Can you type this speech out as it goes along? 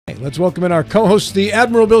Let's welcome in our co-host, the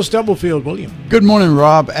Admiral Bill Stubblefield. William. Good morning,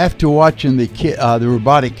 Rob. After watching the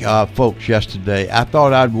robotic folks yesterday, I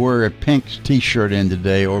thought I'd wear a pink T-shirt in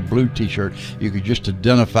today, or blue T-shirt. You could just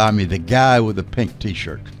identify me, the guy with the pink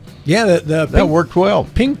T-shirt. Yeah, that worked well.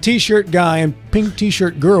 Pink T-shirt guy and pink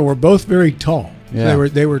T-shirt girl were both very tall. Yeah.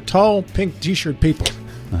 They were tall pink T-shirt people.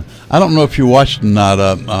 I don't know if you watched or not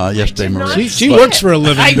yesterday, Marie. She works for a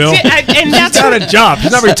living, Bill. And that's not a job.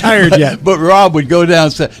 She's not retired yet. But Rob would go down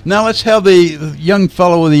and say, now let's have the young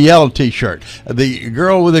fellow with the yellow T-shirt, the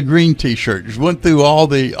girl with the green T-shirt. Just went through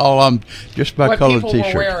just by what colored people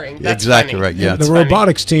T-shirt. were wearing. That's exactly funny. right. Yeah, the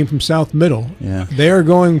robotics team from South Middle. Yeah. They are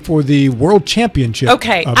going for the World Championship.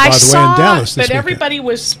 Okay, by I the saw, way, in Dallas this but weekend. everybody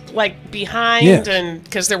was like behind, and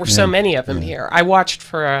because there were so many of them here. I watched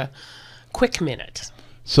for a quick minute.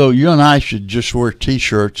 So you and I should just wear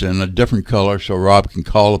T-shirts in a different color, so Rob can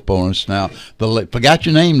call upon us. Now, forgot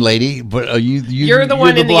your name, lady, but you're the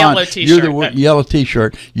one in the yellow T-shirt. You're the yellow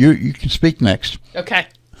T-shirt. You can speak next. Okay,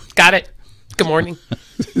 got it. Good morning.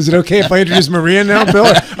 Is it okay if I introduce Maria now,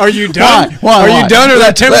 Bill? Are you done? Why? Are you done, or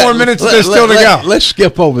that 10 more minutes there's still to go? Let's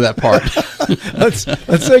skip over that part.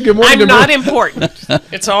 let's say good morning. I'm not important.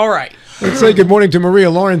 It's all right. Let's say good morning to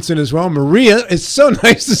Maria Lawrenson as well. Maria, it's so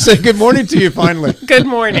nice to say good morning to you finally. Good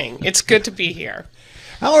morning. It's good to be here.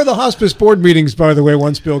 How are the hospice board meetings, by the way,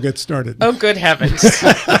 once Bill gets started? Oh, good heavens.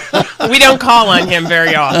 We don't call on him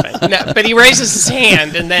very often. No, but he raises his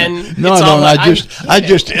hand, and then I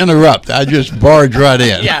just interrupt. I just barge right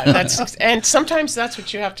in. Yeah, and sometimes that's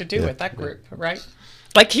what you have to do with that group, right?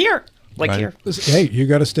 Like here. Here. Hey, you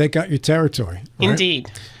got to stake out your territory. Right?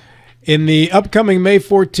 Indeed. In the upcoming May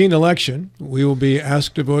 14 election, we will be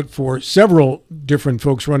asked to vote for several different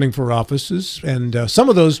folks running for offices, and some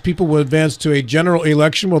of those people will advance to a general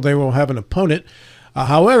election where they will have an opponent.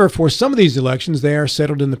 However, for some of these elections, they are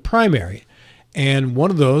settled in the primary, and one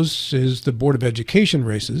of those is the Board of Education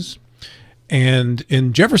races. And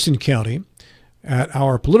in Jefferson County, at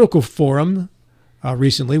our political forum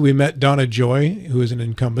recently, we met Donna Joy, who is an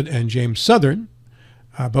incumbent, and James Southern.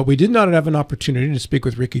 But we did not have an opportunity to speak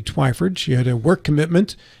with Rikki Twyford. She had a work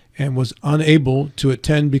commitment and was unable to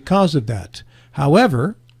attend because of that.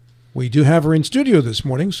 However, we do have her in studio this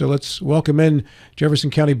morning, so let's welcome in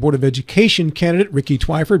Jefferson County Board of Education candidate Rikki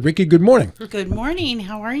Twyford. Rikki, good morning. Good morning.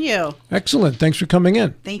 How are you? Excellent. Thanks for coming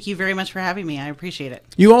in. Thank you very much for having me. I appreciate it.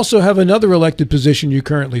 You also have another elected position you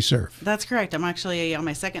currently serve. That's correct. I'm actually on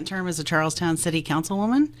my second term as a Charlestown City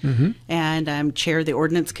Councilwoman, and I'm chair of the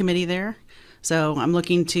ordinance committee there. So I'm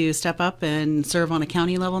looking to step up and serve on a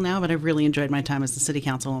county level now, but I've really enjoyed my time as a city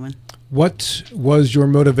councilwoman. What was your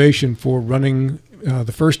motivation for running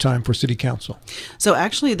the first time for city council? So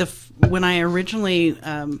actually, when I originally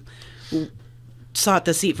sought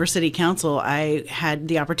the seat for city council, I had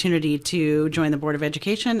the opportunity to join the Board of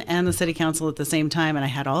Education and the city council at the same time, and I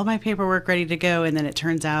had all of my paperwork ready to go, and then it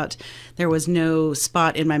turns out there was no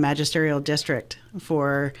spot in my magisterial district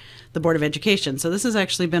for the Board of Education. So this has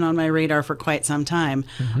actually been on my radar for quite some time.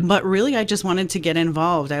 But really, I just wanted to get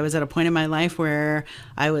involved. I was at a point in my life where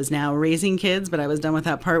I was now raising kids, but I was done with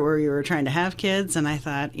that part where you were trying to have kids. And I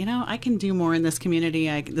thought, I can do more in this community.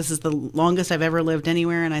 This is the longest I've ever lived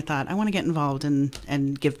anywhere. And I thought, I want to get involved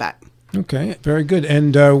and give back. Okay, very good.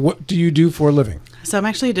 And what do you do for a living? So I'm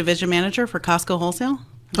actually a division manager for Costco Wholesale.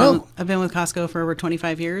 I've been with Costco for over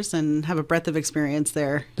 25 years and have a breadth of experience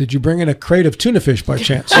there. Did you bring in a crate of tuna fish by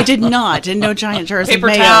chance? I did not, and no giant jars Paper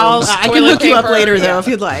of mayo. towels, I can hook you up later, though, if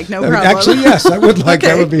you'd like. No problem. Actually, yes, I would like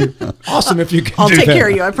that. Would be awesome if you could I'll do take that. care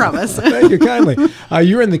of you, I promise. Thank you kindly.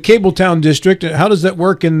 You're in the Kabletown district. How does that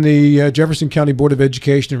work in the Jefferson County Board of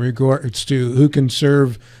Education in regards to who can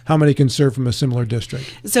serve, how many can serve from a similar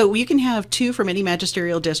district? So you can have 2 from any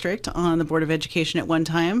magisterial district on the Board of Education at one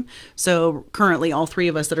time. So currently, all 3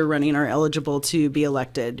 of us that are running are eligible to be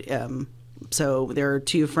elected. So there are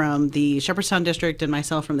 2 from the Shepherdstown district and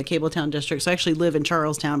myself from the Kabletown district. So I actually live in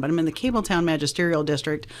Charlestown, but I'm in the Kabletown magisterial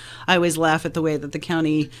district. I always laugh at the way that the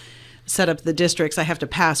county set up the districts. I have to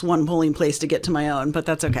pass one polling place to get to my own, but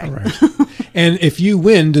that's okay. All right. And if you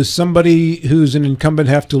win, does somebody who's an incumbent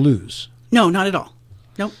have to lose? No, not at all.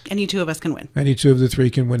 Nope. Any 2 of us can win. Any 2 of the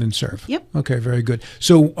 3 can win and serve? Yep. Okay, very good.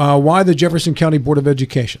 So why the Jefferson County Board of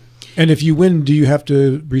Education? And if you win, do you have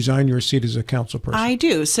to resign your seat as a council person? I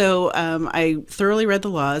do. So I thoroughly read the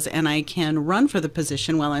laws, and I can run for the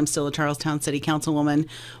position while I'm still a Charlestown City Councilwoman.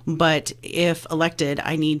 But if elected,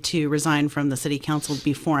 I need to resign from the City Council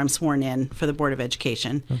before I'm sworn in for the Board of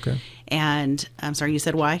Education. Okay. And I'm sorry, you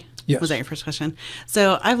said why? Yes. Was that your first question?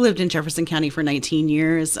 So I've lived in Jefferson County for 19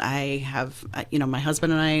 years. I have, my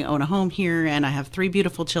husband and I own a home here, and I have 3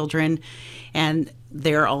 beautiful children. And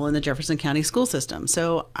they're all in the Jefferson County school system.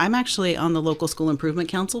 So I'm actually on the local school improvement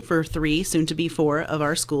council for 3, soon to be 4 of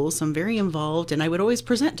our schools. So I'm very involved, and I would always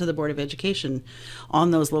present to the Board of Education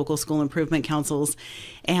on those local school improvement councils.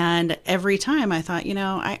 And every time I thought,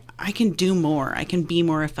 I can do more. I can be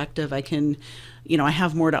more effective. I can, I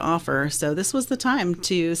have more to offer. So this was the time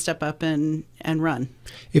to step up and run.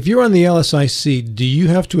 If you're on the LSIC, do you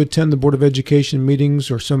have to attend the Board of Education meetings,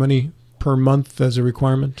 or so many per month as a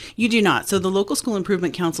requirement? You do not. So the local school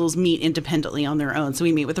improvement councils meet independently on their own. So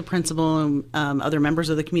we meet with the principal and other members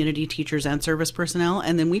of the community, teachers and service personnel,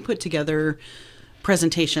 and then we put together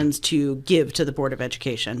presentations to give to the Board of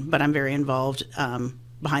Education. But I'm very involved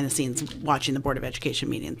behind the scenes watching the Board of Education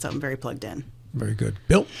meetings, so I'm very plugged in. Very good.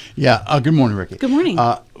 Bill? Yeah. Good morning, Rikki. Good morning.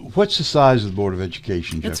 What's the size of the Board of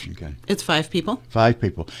Education in Jefferson County? It's 5 people. 5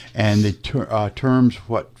 people. And the terms,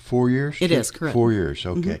 4 years? It is, correct. 4 years,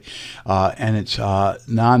 okay. And it's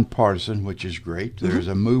nonpartisan, which is great. There's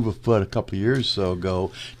a move afoot a couple of years or so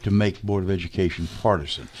ago to make Board of Education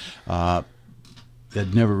partisan.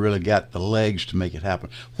 That never really got the legs to make it happen.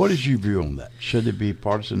 What is your view on that? Should it be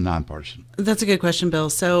partisan, nonpartisan? That's a good question, Bill.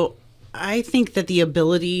 So I think that the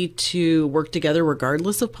ability to work together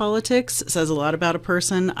regardless of politics says a lot about a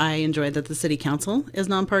person. I enjoy that the city council is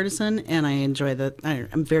nonpartisan, and I enjoy that.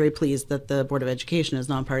 I'm very pleased that the Board of Education is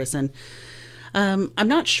nonpartisan. I'm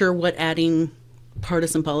not sure what adding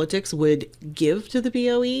partisan politics would give to the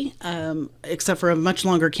BOE, except for a much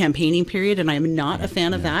longer campaigning period, and I'm not a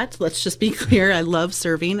fan of that. Let's just be clear. I love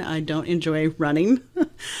serving. I don't enjoy running.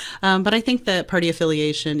 But I think that party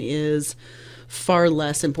affiliation is far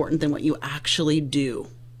less important than what you actually do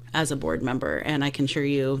as a board member. And I can assure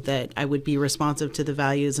you that I would be responsive to the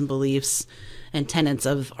values and beliefs and tenets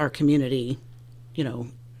of our community,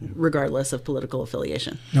 regardless of political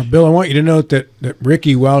affiliation. Now, Bill, I want you to note that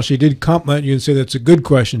Rikki, while she did compliment you and say that's a good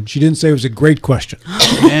question, she didn't say it was a great question.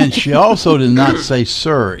 And she also did not say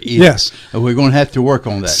sir either. Yes. We're going to have to work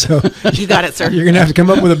on that. So you got it, sir. You're going to have to come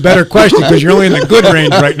up with a better question because you're only in the good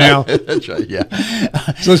range right now. That's right, yeah.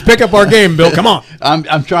 So let's pick up our game, Bill. Come on.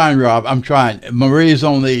 I'm trying, Rob. I'm trying. Maria's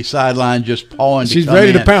on the sideline just pawing to She's come ready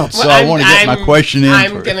in. to pounce. So I want to get my question in.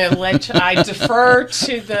 I'm going to I defer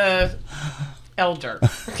to the elder.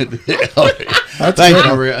 Thanks,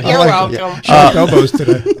 Maria. You're welcome. Sharp elbows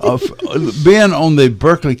today. Being on the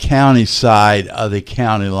Berkeley County side of the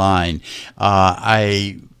county line,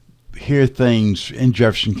 I hear things in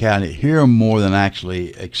Jefferson County, hear them more than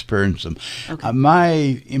actually experience them. Okay.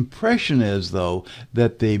 My impression is, though,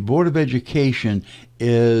 that the Board of Education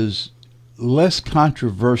is less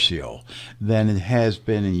controversial than it has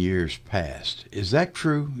been in years past. Is that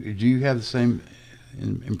true? Do you have the same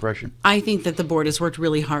impression? I think that the board has worked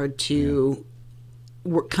really hard to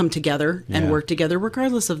come together and work together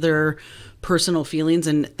regardless of their personal feelings,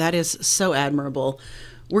 and that is so admirable.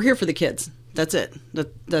 We're here for the kids. That's it.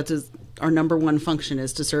 That is our number one function,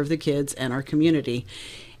 is to serve the kids and our community.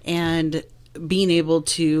 And being able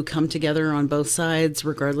to come together on both sides,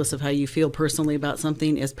 regardless of how you feel personally about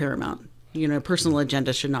something, is paramount. Personal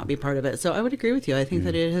agenda should not be part of it. So I would agree with you. I think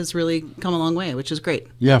that it has really come a long way, which is great.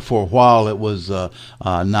 Yeah, for a while it was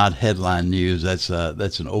not headline news. That's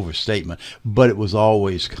an overstatement. But it was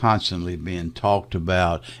always constantly being talked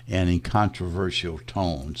about and in controversial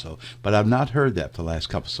tone. But I've not heard that for the last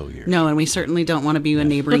couple of years. No, and we certainly don't want to be a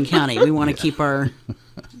neighboring county. We want to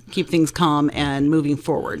keep things calm and moving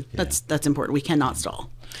forward. That's important. We cannot stall.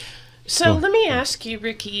 So let me ask you,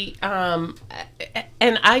 Rikki,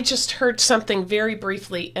 and I just heard something very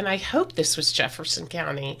briefly, and I hope this was Jefferson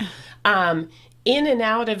County, in and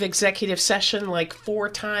out of executive session like 4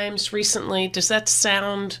 times recently. Does that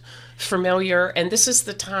sound familiar? And this is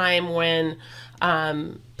the time when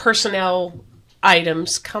personnel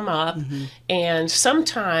items come up, and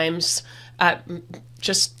sometimes,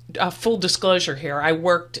 just full disclosure here, I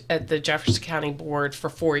worked at the Jefferson County Board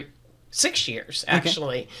for 6 years,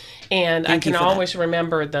 actually. And I can always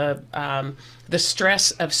remember the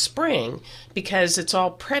stress of spring, because it's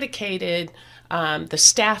all predicated, the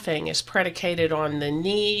staffing is predicated on the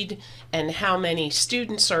need and how many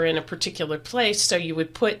students are in a particular place. So you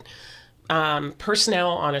would put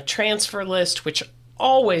personnel on a transfer list, which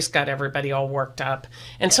always got everybody all worked up.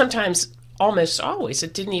 And sometimes, almost always,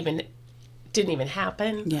 it didn't even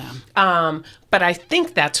happen. Yeah. But I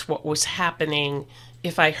think that's what was happening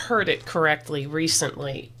if I heard it correctly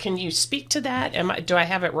recently. Can you speak to that? Do I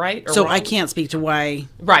have it right? Or So wrong? I can't speak to why,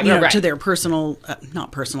 Right, right. to their personal,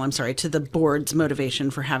 not personal, I'm sorry, to the board's motivation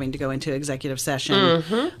for having to go into executive session,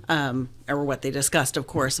 or what they discussed, of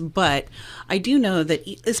course. But I do know that,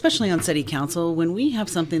 especially on city council, when we have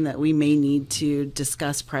something that we may need to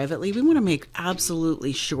discuss privately, we want to make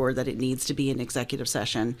absolutely sure that it needs to be an executive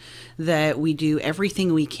session, that we do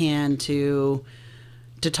everything we can to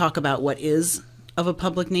talk about what is of a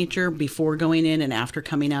public nature before going in and after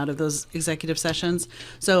coming out of those executive sessions.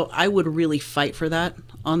 So I would really fight for that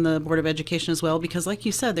on the Board of Education as well, because like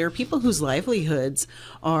you said, there are people whose livelihoods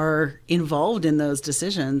are involved in those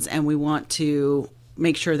decisions, and we want to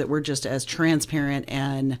make sure that we're just as transparent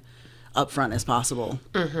and upfront as possible.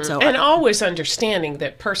 So And always understanding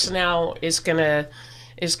that personnel is going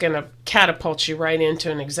to catapult you right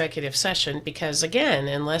into an executive session, because again,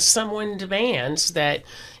 unless someone demands that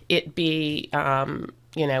it be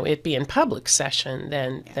it be in public session,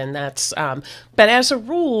 then that's but as a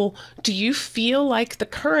rule, do you feel like the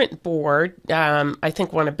current board, I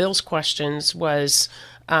think one of Bill's questions was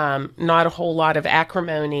not a whole lot of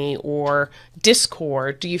acrimony or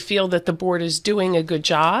discord. Do you feel that the board is doing a good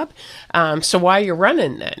job? So why are you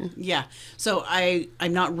running then? Yeah. So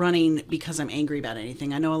I'm not running because I'm angry about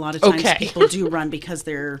anything. I know a lot of times Okay. people do run because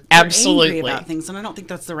they're Absolutely. angry about things, and I don't think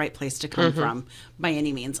that's the right place to come from by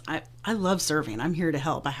any means. I love serving. I'm here to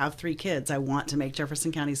help. I have 3 kids. I want to make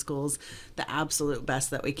Jefferson County schools the absolute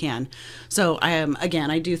best that we can. So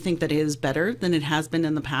I do think that it is better than it has been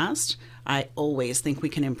in the past. I always think we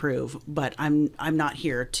can improve, but I'm not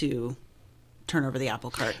here to turn over the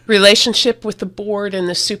apple cart. Relationship with the board and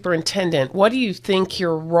the superintendent. What do you think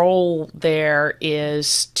your role there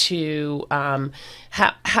is to,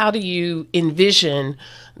 how do you envision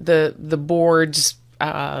the board's,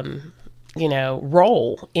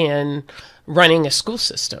 role in running a school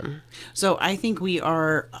system? So I think we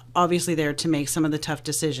are obviously there to make some of the tough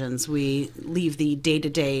decisions. We leave the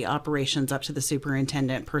day-to-day operations up to the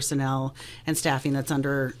superintendent, personnel, and staffing that's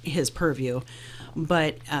under his purview.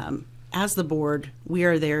 But as the board, we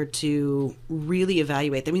are there to really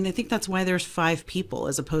evaluate. I mean, I think that's why there's 5 people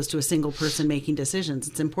as opposed to a single person making decisions.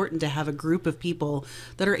 It's important to have a group of people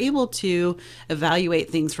that are able to evaluate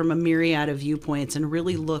things from a myriad of viewpoints and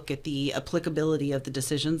really look at the applicability of the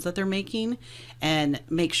decisions that they're making and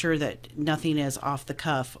make sure that nothing is off the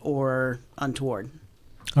cuff or untoward.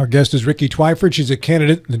 Our guest is Rikki Twyford. She's a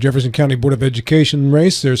candidate in the Jefferson County Board of Education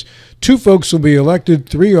race. There's 2 folks who will be elected,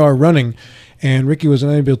 3 are running. And Rikki was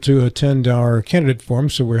unable to attend our candidate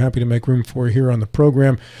forum, so we're happy to make room for her here on the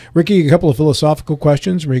program. Rikki, a couple of philosophical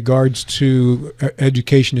questions in regards to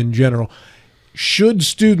education in general. Should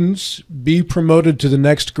students be promoted to the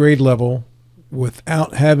next grade level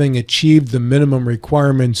without having achieved the minimum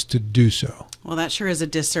requirements to do so? Well, that sure is a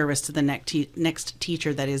disservice to the next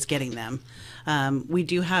teacher that is getting them. We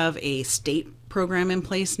do have a state program in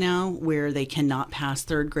place now where they cannot pass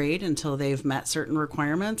 3rd grade until they've met certain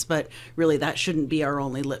requirements, but really that shouldn't be our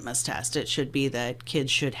only litmus test. It should be that kids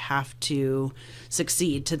should have to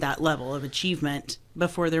succeed to that level of achievement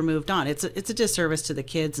before they're moved on. It's a disservice to the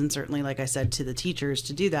kids, and certainly, like I said, to the teachers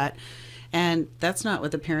to do that. And that's not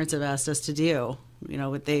what the parents have asked us to do. You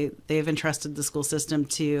know, they've entrusted the school system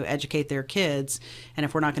to educate their kids, and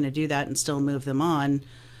if we're not going to do that and still move them on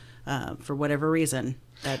for whatever reason,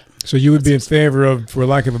 so you would be in favor of, for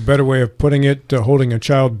lack of a better way of putting it, holding a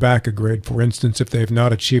child back a grade, for instance, if they have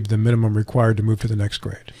not achieved the minimum required to move to the next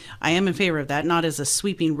grade? I am in favor of that, not as a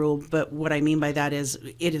sweeping rule, but what I mean by that is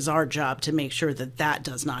it is our job to make sure that that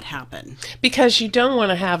does not happen. Because you don't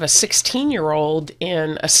want to have a 16-year-old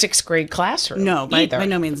in a 6th grade classroom. No, by either,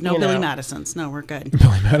 no means. No Billy Madisons. No, we're good.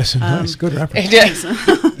 Billy Madison, nice, good reference.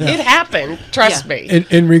 It happened, trust me.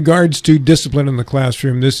 In regards to discipline in the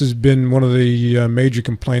classroom, this has been one of the major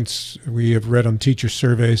complaints we have read on teacher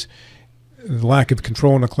surveys. The lack of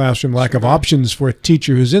control in the classroom, lack of options for a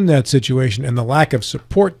teacher who's in that situation, and the lack of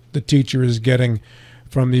support the teacher is getting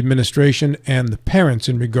from the administration and the parents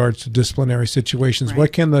in regards to disciplinary situations. Right.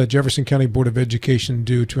 What can the Jefferson County Board of Education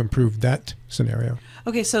do to improve that scenario?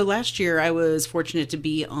 Okay, so last year I was fortunate to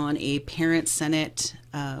be on a parent senate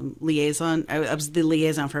liaison. I was the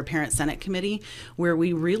liaison for a parent senate committee where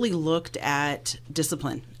we really looked at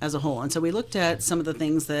discipline as a whole. And so we looked at some of the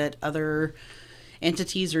things that other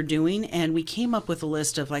entities are doing, and we came up with a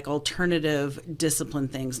list of like alternative discipline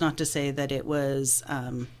things. Not to say that it was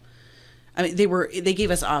I mean, they gave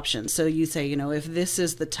us options. So you say, if this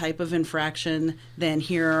is the type of infraction, then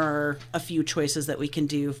here are a few choices that we can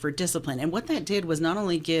do for discipline. And what that did was not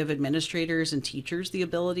only give administrators and teachers the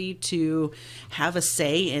ability to have a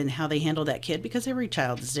say in how they handle that kid, because every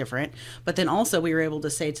child is different, but then also we were able to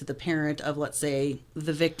say to the parent of, let's say,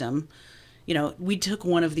 the victim, we took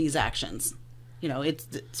one of these actions.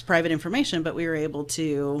 It's private information, but we were able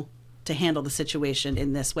to handle the situation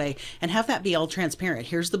in this way and have that be all transparent.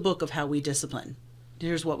 Here's the book of how we discipline.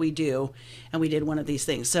 Here's what we do. And we did one of these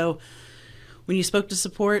things. So when you spoke to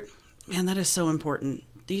support, man, that is so important.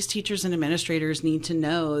 These teachers and administrators need to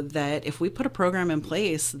know that if we put a program in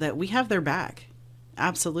place, that we have their back.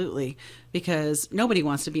 Absolutely. Because nobody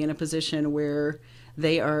wants to be in a position where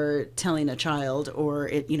they are telling a child, or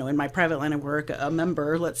in my private line of work, a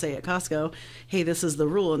member, let's say at Costco, hey, this is the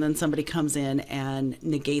rule, and then somebody comes in and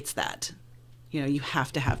negates that. You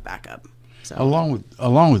have to have backup. So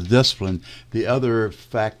along with discipline, the other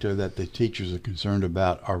factor that the teachers are concerned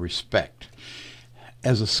about are respect.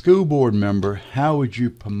 As a school board member, how would you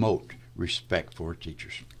promote respect for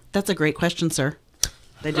teachers? That's a great question, sir.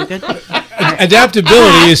 They do good.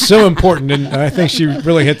 Adaptability is so important, and I think she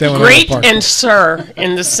really hit that one. Great and sir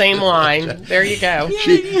in the same line. There you go.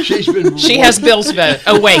 She has Bill's vote.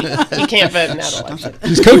 Oh wait, you can't vote in that election.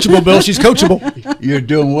 She's coachable, Bill. She's coachable. You're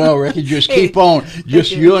doing well, Rikki. Just keep on.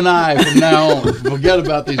 Just you and I from now on. Forget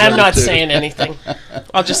about these. I'm not saying anything.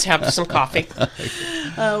 I'll just have some coffee.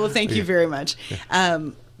 Well, thank you very much.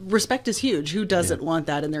 Respect is huge. Who doesn't want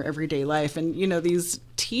that in their everyday life? And, these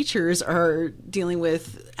teachers are dealing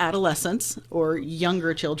with adolescents or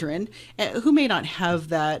younger children who may not have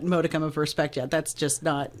that modicum of respect yet. That's just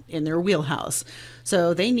not in their wheelhouse.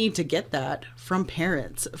 So they need to get that from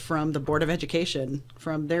parents, from the Board of Education,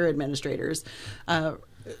 from their administrators.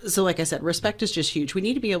 So like I said, respect is just huge. We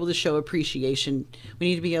need to be able to show appreciation. We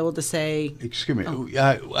need to be able to say... Excuse me.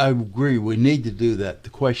 I agree. We need to do that. The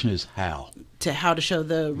question is how. How to show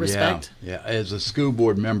the respect? Yeah. As a school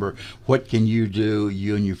board member, what can you do,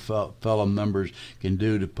 you and your fellow members can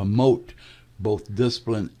do to promote both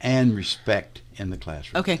discipline and respect in the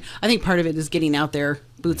classroom? Okay. I think part of it is getting out there,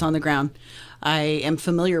 boots on the ground. I am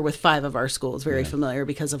familiar with 5 of our schools, very familiar,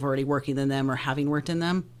 because of already working in them or having worked in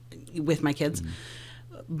them with my kids.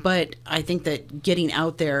 But I think that getting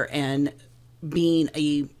out there and being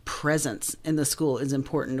a presence in the school is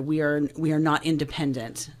important. We are not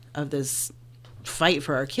independent of this fight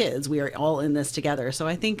for our kids. We are all in this together. So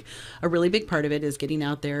I think a really big part of it is getting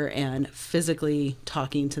out there and physically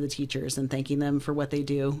talking to the teachers and thanking them for what they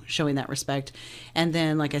do, showing that respect. And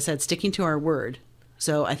then, like I said, sticking to our word.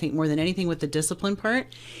 So I think more than anything with the discipline part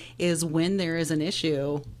is when there is an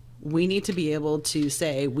issue, we need to be able to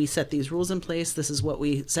say, we set these rules in place, this is what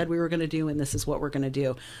we said we were going to do, and this is what we're going to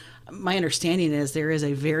do. My understanding is there is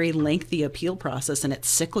a very lengthy appeal process, and it's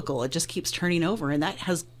cyclical. It just keeps turning over, and that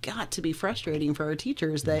has got to be frustrating for our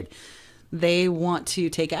teachers, that they want to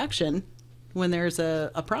take action when there's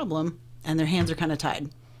a problem, and their hands are kind of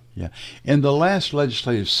tied. Yeah. In the last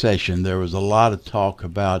legislative session, there was a lot of talk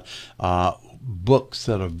about books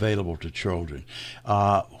that are available to children.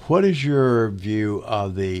 What is your view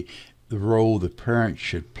of the role the parents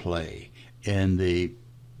should play in the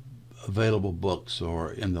available books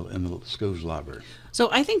or in the school's library? So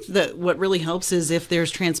I think that what really helps is if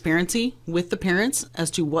there's transparency with the parents as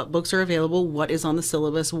to what books are available, what is on the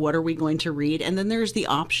syllabus, what are we going to read, and then there's the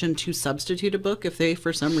option to substitute a book if they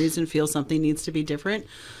for some reason feel something needs to be different.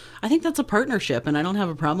 I think that's a partnership, and I don't have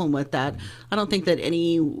a problem with that. I don't think that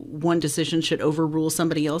any one decision should overrule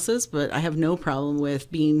somebody else's, but I have no problem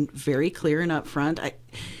with being very clear and upfront.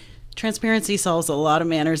 Transparency solves a lot of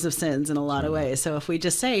manners of sins in a lot of ways. So if we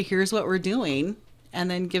just say, here's what we're doing,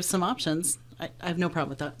 and then give some options, I have no problem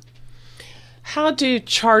with that. How do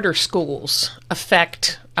charter schools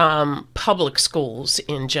affect public schools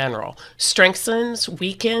in general? Strengthens,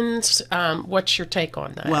 weakens? What's your take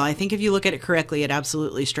on that? Well, I think if you look at it correctly, it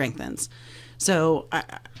absolutely strengthens. So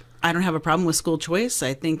I don't have a problem with school choice.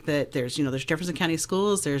 I think that there's Jefferson County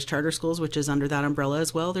schools, there's charter schools, which is under that umbrella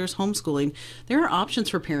as well. There's homeschooling. There are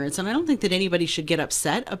options for parents, and I don't think that anybody should get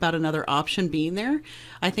upset about another option being there.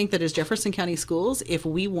 I think that as Jefferson County schools, if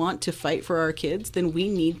we want to fight for our kids, then we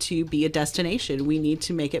need to be a destination. We need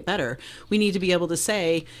to make it better. We need to be able to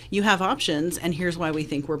say, you have options, and here's why we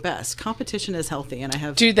think we're best. Competition is healthy, and I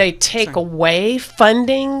have... Do they take away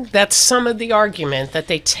funding? That's some of the argument, that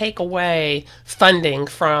they take away funding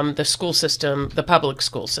from from the school system, the public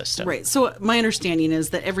school system. Right. So my understanding is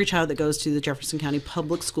that every child that goes to the Jefferson County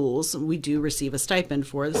Public Schools, we do receive a stipend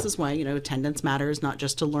for. This is why, attendance matters, not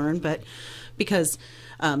just to learn, but because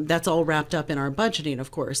that's all wrapped up in our budgeting,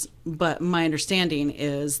 of course. But my understanding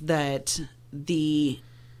is that the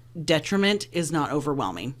detriment is not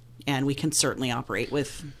overwhelming, and we can certainly operate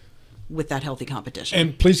with that healthy competition.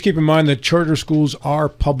 And please keep in mind that charter schools are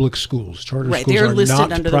public schools. Charter schools they're are listed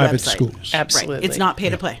not under private the website. schools. Absolutely. Right. It's not pay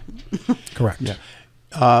to play. Correct.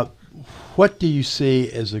 Yeah. What do you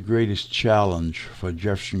see as the greatest challenge for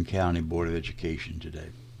Jefferson County Board of Education today?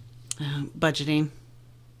 Budgeting,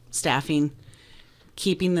 staffing,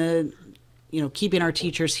 keeping our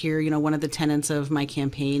teachers here. One of the tenets of my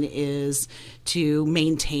campaign is to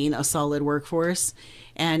maintain a solid workforce.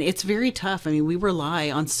 And it's very tough. I mean, we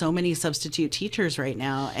rely on so many substitute teachers right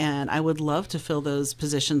now, and I would love to fill those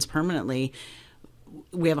positions permanently.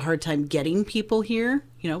 We have a hard time getting people here,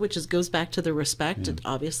 which goes back to the respect. It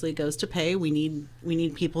obviously goes to pay. We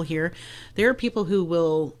need people here. There are people who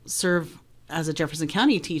will serve as a Jefferson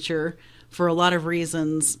County teacher for a lot of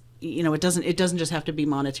reasons. It doesn't just have to be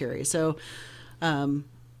monetary. So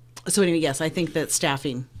anyway, yes, I think that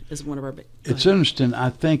staffing is one of our big. It's interesting. I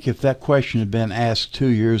think if that question had been asked 2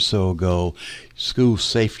 years or so ago, school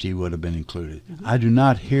safety would have been included. Mm-hmm. I do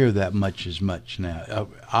not hear that much now.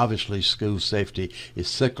 Obviously, school safety is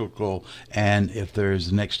cyclical, and if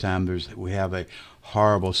there's next time we have a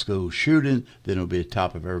horrible school shooting, then it'll be at the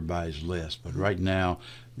top of everybody's list. But right now,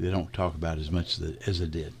 they don't talk about it as much as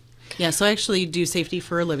it did. Yeah, so I actually do safety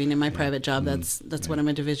for a living in my private job. That's what I'm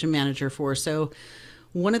a division manager for. So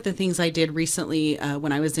one of the things I did recently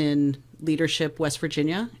when I was in leadership West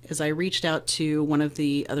Virginia is I reached out to one of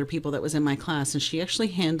the other people that was in my class, and she actually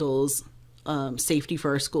handles safety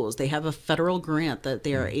for our schools. They have a federal grant that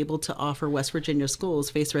they are able to offer West Virginia schools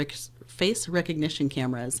face recognition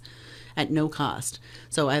cameras at no cost.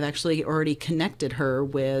 So I've actually already connected her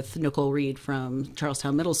with Nicole Reed from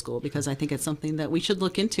Charlestown Middle School, because I think it's something that we should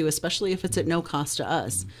look into, especially if it's at no cost to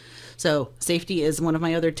us. So safety is one of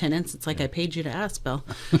my other tenants. It's like I paid you to ask, Bill.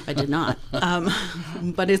 I did not.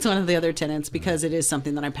 But it's one of the other tenants because it is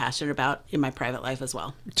something that I'm passionate about in my private life as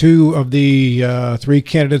well. 2 of the 3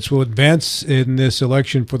 candidates will advance in this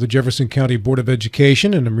election for the Jefferson County Board of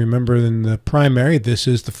Education. And remember, in the primary, this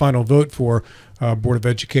is the final vote for Board of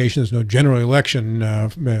Education. There's no general election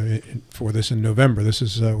for this in November. This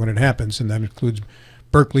is when it happens, and that includes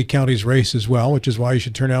Berkeley County's race as well, which is why you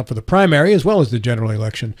should turn out for the primary as well as the general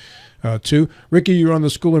election too. Rikki, you're on the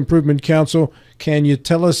School Improvement Council. Can you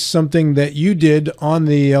tell us something that you did on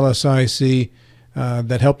the LSIC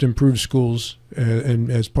that helped improve schools and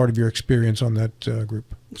as part of your experience on that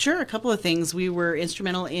group? Sure, a couple of things. We were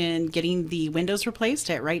instrumental in getting the windows replaced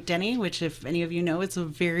at Wright Denny, which, if any of you know, it's a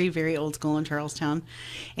very, very old school in Charlestown.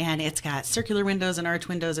 And it's got circular windows and arch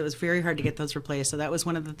windows. It was very hard to get those replaced. So that was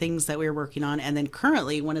one of the things that we were working on. And then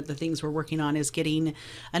currently, one of the things we're working on is getting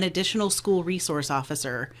an additional school resource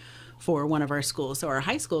officer for one of our schools. So our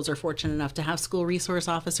high schools are fortunate enough to have school resource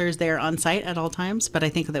officers there on site at all times, but I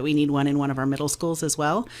think that we need one in one of our middle schools as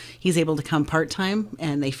well. He's able to come part-time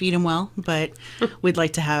and they feed him well, but we'd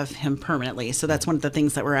like to have him permanently. So that's one of the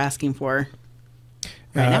things that we're asking for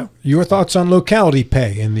right now. Your thoughts on locality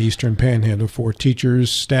pay in the Eastern Panhandle for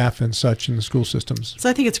teachers, staff, and such in the school systems? So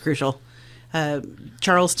I think it's crucial.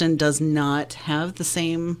 Charleston does not have the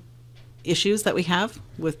same issues that we have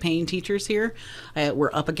with paying teachers here.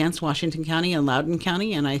 We're up against Washington County and Loudoun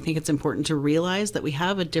County, and I think it's important to realize that we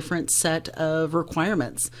have a different set of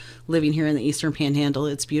requirements living here in the Eastern Panhandle.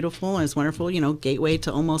 It's beautiful and it's wonderful, gateway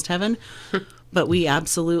to almost heaven, but we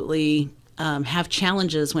absolutely have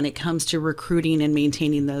challenges when it comes to recruiting and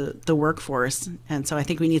maintaining the workforce. And so I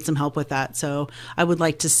think we need some help with that. So I would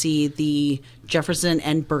like to see the Jefferson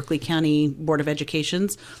and Berkeley County Board of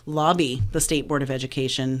Educations lobby the State Board of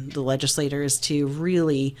Education, the legislators, to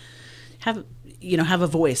really have a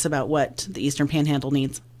voice about what the Eastern Panhandle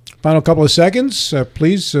needs. Final couple of seconds.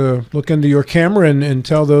 Please look into your camera and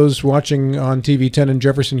tell those watching on TV 10 in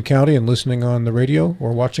Jefferson County and listening on the radio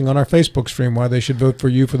or watching on our Facebook stream why they should vote for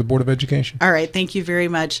you for the Board of Education. All right. Thank you very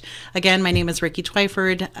much. Again, my name is Rikki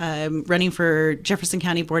Twyford. I'm running for Jefferson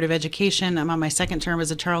County Board of Education. I'm on my second term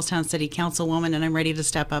as a Charlestown City Councilwoman, and I'm ready to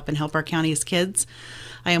step up and help our county's kids.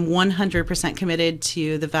 I am 100% committed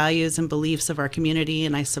to the values and beliefs of our community,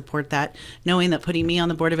 and I support that, knowing that putting me on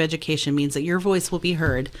the Board of Education means that your voice will be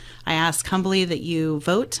heard. I ask humbly that you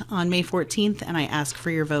vote on May 14th, and I ask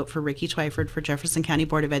for your vote for Rikki Twyford for Jefferson County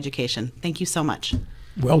Board of Education. Thank you so much.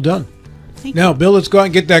 Well done. Thank now, you. Bill, let's go out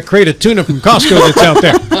and get that crate of tuna from Costco that's out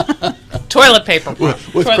there. Toilet paper.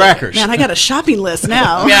 With crackers. Man, I got a shopping list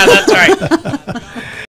now. Yeah, that's right.